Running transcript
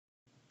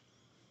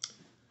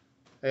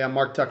Hey, I'm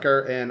Mark Tucker,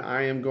 and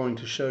I am going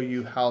to show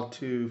you how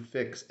to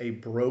fix a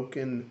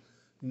broken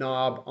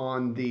knob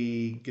on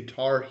the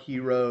Guitar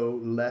Hero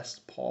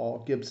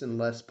Gibson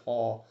Les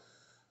Paul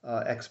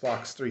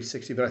Xbox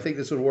 360. But I think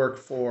this would work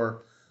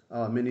for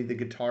many of the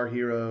Guitar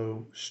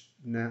Hero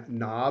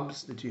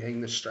knobs that you hang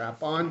the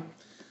strap on.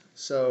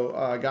 So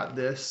I got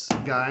this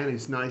guy, and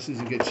he's nice, he's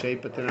in good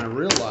shape. But then I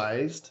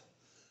realized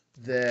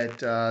that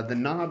the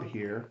knob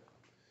here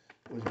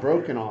was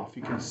broken off.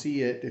 You can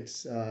see it,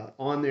 it's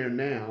on there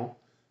now.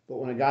 But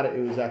when I got it,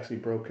 it was actually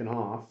broken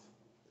off.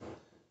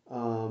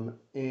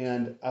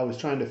 And I was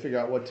trying to figure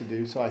out what to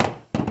do. So I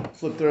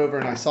flipped it over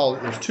and I saw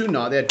that there's two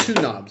knobs. They had two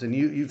knobs. And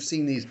you've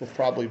seen these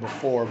probably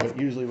before, but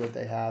usually what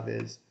they have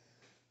is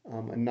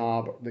a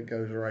knob that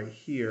goes right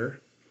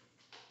here.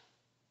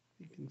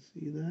 You can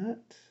see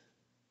that.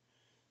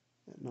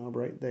 That knob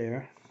right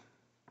there.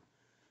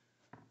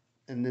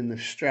 And then the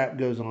strap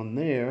goes on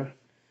there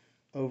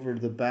over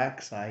the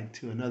back side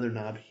to another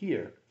knob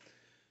here.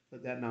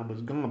 But that knob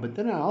was gone. But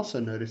then I also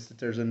noticed that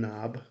there's a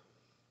knob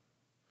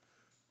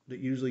that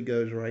usually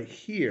goes right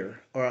here.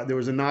 Or there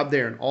was a knob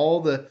there, and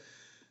all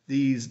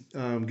these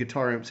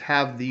guitar amps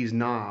have these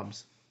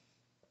knobs.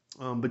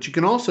 But you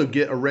can also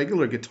get a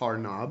regular guitar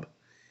knob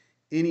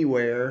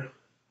anywhere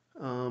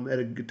at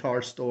a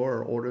guitar store,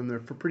 or order them there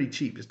for pretty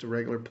cheap. Just a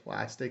regular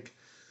plastic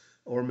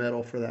or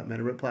metal for that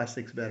matter, but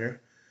plastic's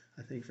better,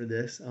 I think, for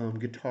this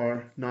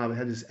guitar knob. It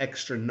had this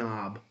extra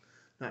knob.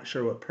 Not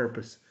sure what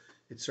purpose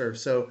it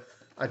serves. So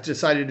I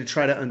decided to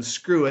try to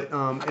unscrew it,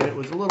 and it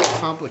was a little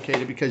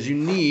complicated because you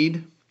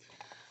need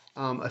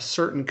a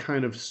certain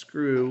kind of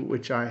screw,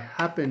 which I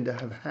happen to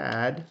have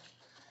had,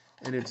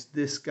 and it's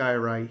this guy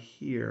right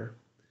here.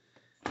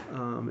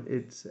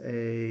 It's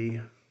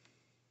a,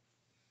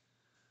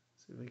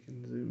 let's see if I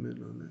can zoom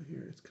in on that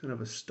here. It's kind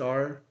of a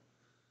star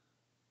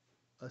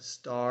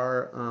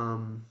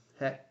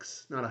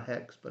hex, not a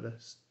hex, but a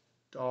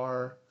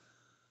star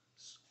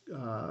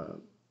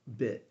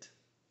bit.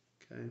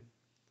 Okay,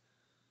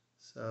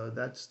 so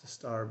that's the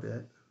star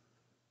bit,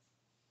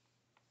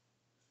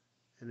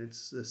 and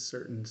it's a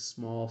certain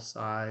small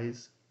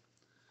size.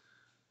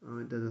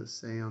 It doesn't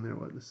say on there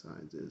what the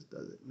size is,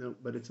 does it? Nope,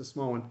 but it's a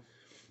small one.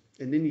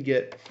 And then you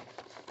get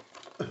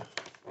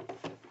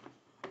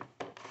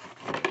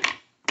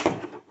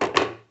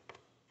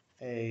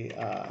a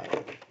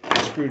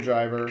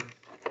screwdriver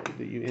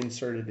that you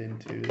insert it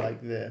into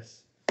like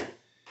this.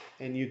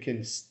 And you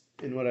can,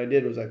 and what I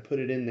did was I put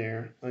it in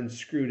there,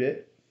 unscrewed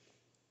it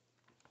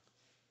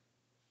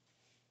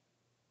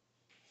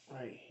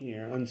right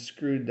here,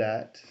 unscrewed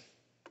that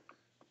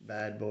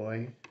bad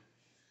boy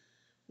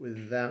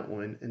with that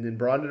one, and then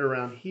brought it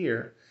around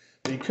here.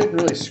 But you couldn't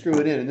really screw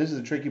it in, and this is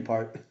the tricky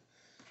part.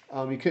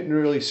 You couldn't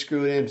really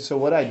screw it in. So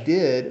what I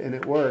did, and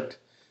it worked,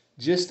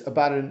 just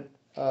about an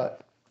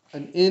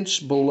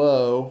inch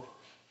below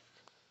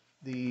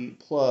the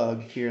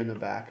plug here in the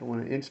back. I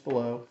went an inch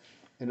below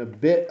and a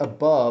bit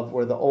above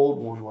where the old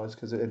one was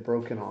because it had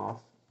broken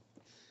off.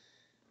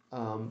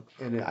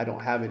 And I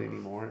don't have it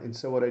anymore. And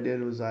so what I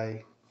did was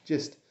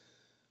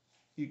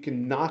you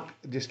can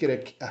just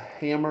get a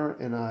hammer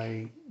and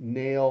a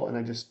nail, and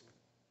I just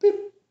beep,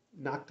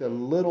 knocked a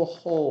little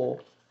hole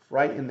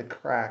right in the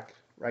crack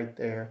right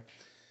there.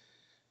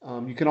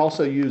 You can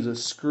also use a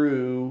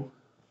screw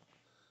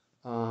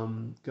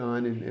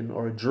gun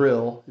or a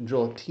drill and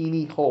drill a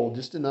teeny hole,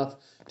 just enough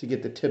to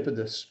get the tip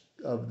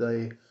of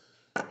the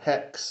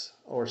hex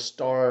or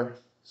star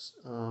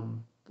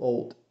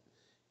bolt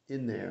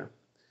in there.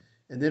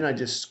 And then I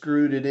just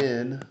screwed it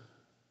in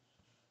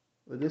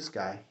with this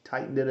guy,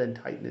 tightened it and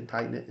tightened it,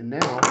 tightened it, and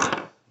now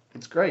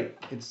it's great.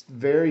 It's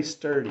very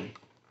sturdy,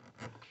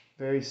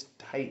 very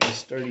tight and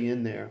sturdy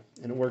in there,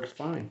 and it works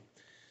fine.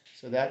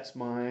 So that's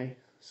my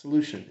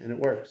solution, and it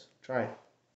works. Try it.